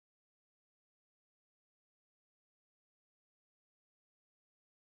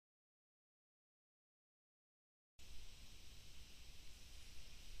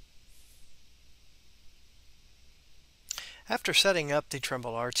After setting up the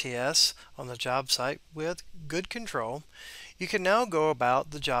Trimble RTS on the job site with good control, you can now go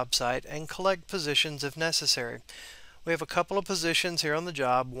about the job site and collect positions if necessary. We have a couple of positions here on the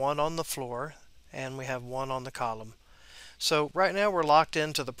job, one on the floor and we have one on the column. So right now we're locked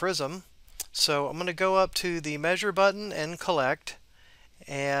into the Prism. So I'm going to go up to the measure button and collect,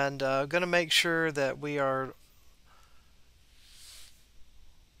 and going to make sure that we are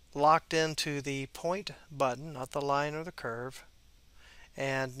locked into the point button, not the line or the curve.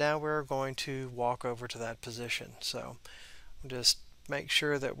 And now we're going to walk over to that position. So just make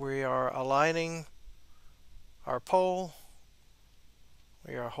sure that we are aligning our pole.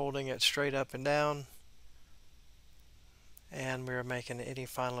 We are holding it straight up and down, and we are making any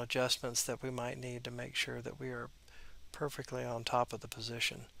final adjustments that we might need to make sure that we are perfectly on top of the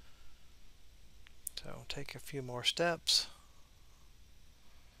position. So take a few more steps.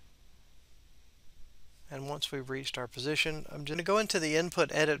 And once we've reached our position, I'm going to go into the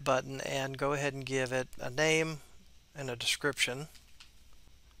Input Edit button and go ahead and give it a name and a description.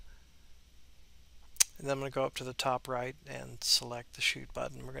 And then I'm going to go up to the top right and select the Shoot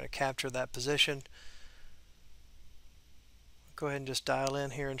button. We're going to capture that position. Go ahead and just dial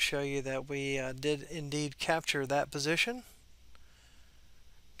in here and show you that we did indeed capture that position.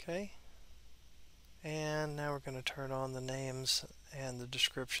 Okay. And now we're going to turn on the names and the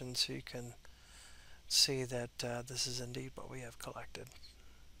description so you can see that this is indeed what we have collected.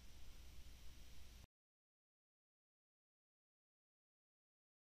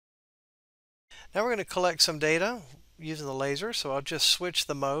 Now we're going to collect some data using the laser, so I'll just switch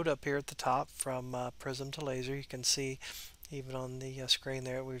the mode up here at the top from Prism to laser. You can see even on the screen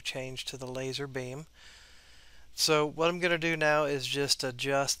there we've changed to the laser beam. So what I'm going to do now is just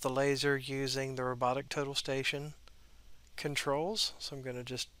adjust the laser using the Robotic Total Station controls. So I'm going to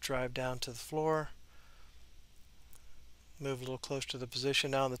just drive down to the floor, move a little closer to the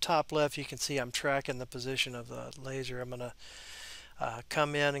position. Now on the top left you can see I'm tracking the position of the laser. I'm going to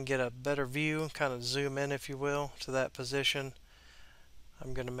come in and get a better view, kind of zoom in if you will to that position.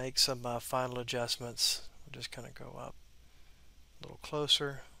 I'm going to make some final adjustments. We'll just kind of go up a little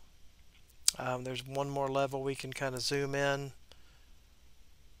closer. There's one more level we can kind of zoom in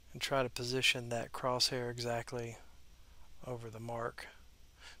and try to position that crosshair exactly over the mark.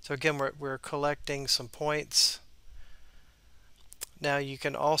 So again, we're collecting some points. Now you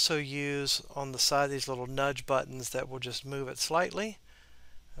can also use on the side these little nudge buttons that will just move it slightly.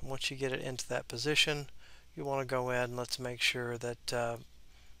 And once you get it into that position, you want to go in and let's make sure that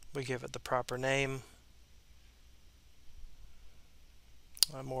we give it the proper name.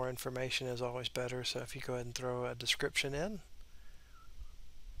 More information is always better, so if you go ahead and throw a description in.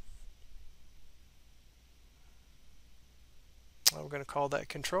 We're going to call that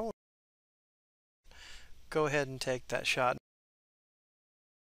control. Go ahead and take that shot.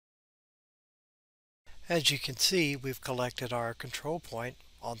 As you can see, we've collected our control point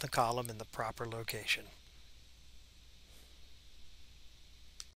on the column in the proper location.